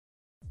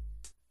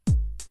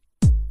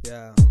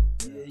Yeah.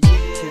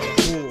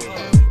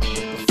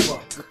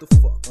 What the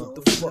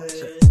fuck?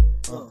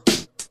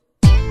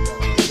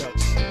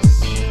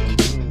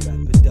 Rap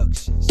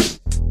Productions.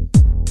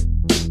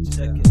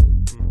 Check it.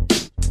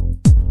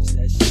 It's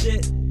that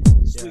shit.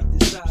 Sweet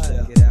desire.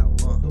 Check it out.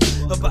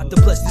 About to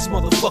bless these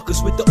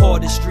motherfuckers with the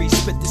artistry.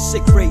 Spit the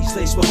sick rage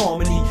laced with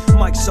harmony.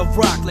 Mics I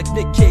rock like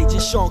Nick Cage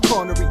and Sean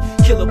Connery.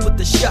 Killer put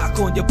the shock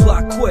on your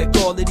block quick.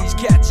 All of these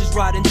cats is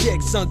riding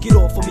dicks. Son, get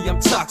off of me, I'm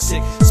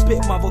toxic.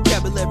 Spit my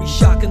vocabulary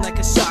shocking like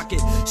a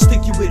socket.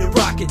 Stick you with a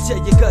rocket, tear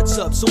your guts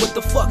up. So what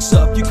the fuck's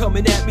up? You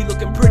coming at me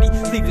looking pretty,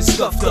 leaving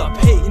scuffed up.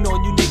 Hating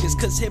on you niggas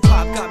cause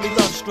hip-hop got me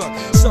love struck.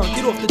 Son,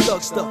 get off the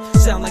thug stuff.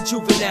 Sound like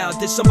Juvenile.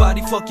 Did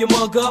somebody fuck your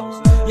mug up?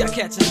 Y'all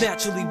cats is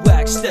naturally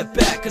whack. Step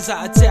back cause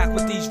I attack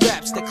with these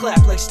raps that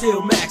clap like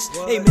Steel Max.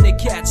 Aiming at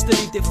cats to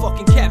leave their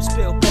fucking caps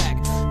peeled back.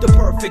 The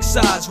perfect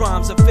size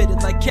rhymes are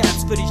fitted like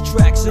caps for these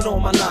tracks and all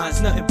my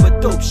lines. Nothing but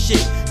dope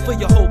shit for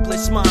your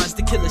hopeless minds.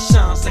 The killer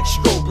shines like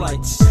strobe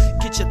lights.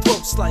 Get your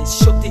throat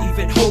sliced, shook to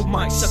even hold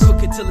mics. I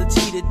cook it till it's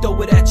heated,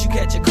 throw it at you,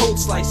 catch a cold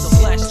slice. I'll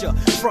blast ya,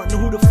 frontin'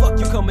 who the fuck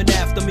you coming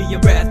after me?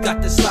 And Wrath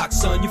got this lock,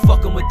 son, you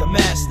fucking with the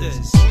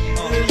masters.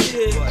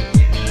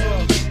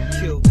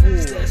 Kill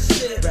It's that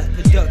shit. Rap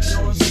Productions. You know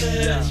what I'm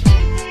saying?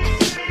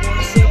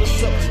 Wanna say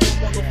what's up to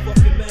my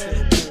motherfucking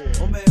man?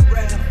 Oh man,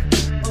 Wrath.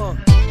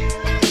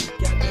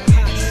 Got that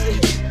hot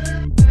shit.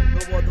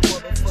 No other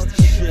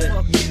motherfucking shit.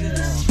 Fuck me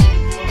this.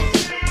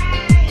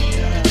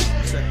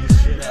 Check this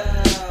shit out.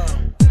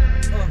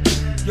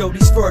 Yo,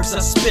 these verbs I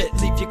spit,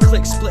 leave your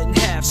click split in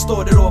half.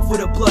 Started off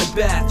with a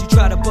bloodbath. You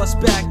try to bust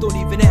back, don't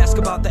even ask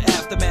about the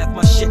aftermath.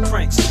 My shit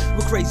cranks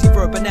with crazy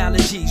verb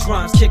analogies.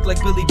 Rhymes kick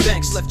like Billy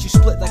Banks, left you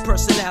split like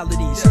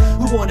personalities.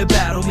 Who wanna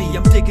battle me?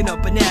 I'm digging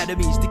up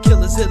anatomies. The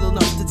killer's ill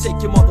enough to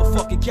take your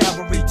motherfucking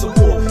cavalry to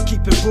war.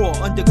 Keep it raw,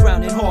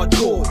 underground and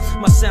hardcore.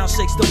 My sound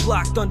shakes the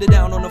block, thunder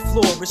down on the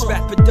floor. It's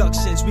Rap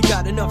Productions, we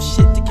got enough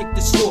shit to kick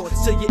the score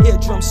till your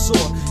eardrums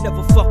sore.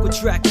 Never fuck with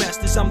track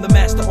masters, I'm the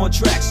master on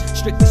tracks.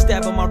 Strictly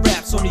stabbing my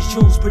raps on these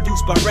jewels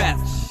produced by Wrath.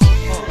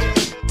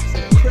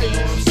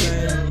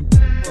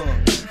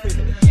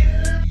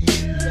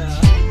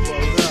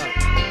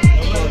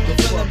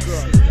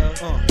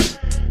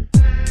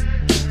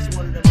 It's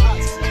one of them hot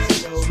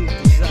shits, yo. Sweet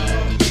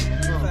desire.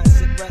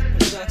 Classic Rap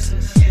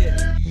Productions shit.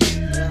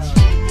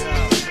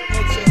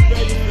 Heads ain't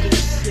ready for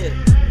this shit.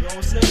 You know what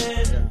I'm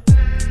saying?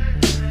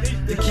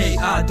 The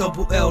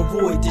K-I-double-L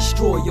Roy,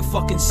 destroy your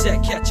fucking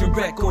set, catching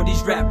wreck on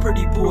these rap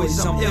pretty boys.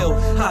 I'm ill,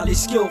 highly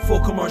skilled for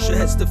commercial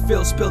heads to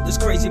fill. Spill this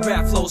crazy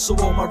rap flow so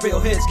all my real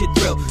heads get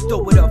drilled.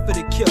 Throw it up for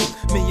the kill,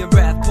 me and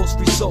Wrath post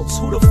results.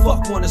 Who the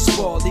fuck wanna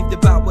spoil? Leave the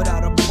bout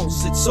without a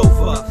pulse, it's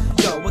over.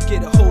 Yo, I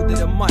get a hold of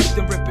the mic,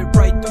 then rip it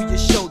right through your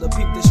shoulder.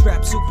 Peep this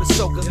rap super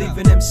soaker,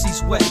 leaving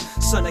MCs wet.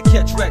 Son, I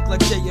catch wreck like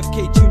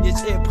JFK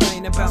Jr.'s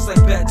airplane and bounce like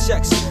bad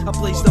checks. I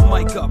blaze the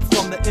mic up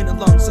from the inner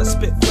lungs, I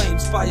spit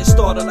flames. Fire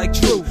starter like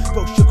Drew,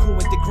 roast your crew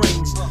with the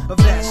grains of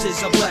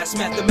ashes. I blast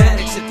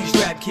mathematics at these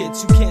rap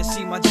kids who can't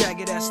see my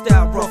jagged ass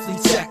style, roughly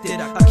tacted.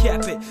 I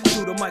cap it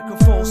through the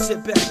microphone,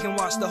 sit back and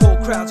watch the whole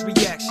crowd's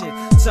reaction.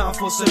 Time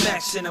for some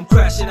action, I'm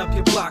crashing up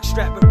your block,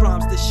 strapping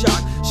rhymes to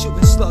shock,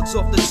 shooting slugs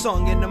off the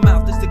tongue, in the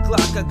mouth is the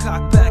Glock. I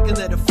cock back and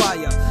let it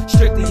fire.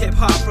 Strictly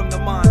hip-hop from the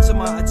mind to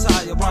my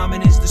attire.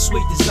 Rhyming is the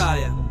sweet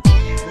desire.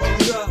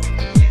 Roll up,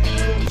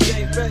 you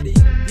ain't ready,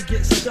 you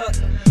get stuck.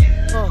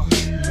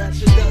 Rap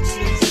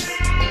Productions.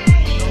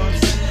 Know what I'm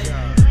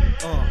saying?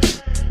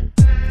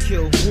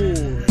 Kill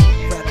War.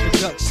 Rap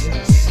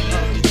Productions.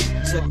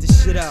 Check this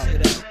shit out.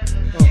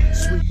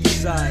 Sweet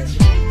desire.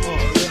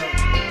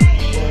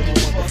 Roll my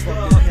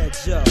motherfucking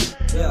heads up.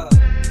 Yeah.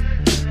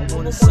 I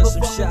wanna send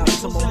some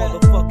shouts to my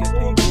motherfucking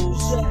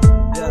peoples.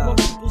 Yeah.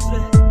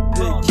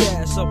 Big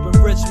Cash up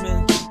in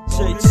Richmond.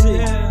 JT.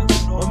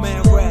 My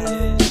man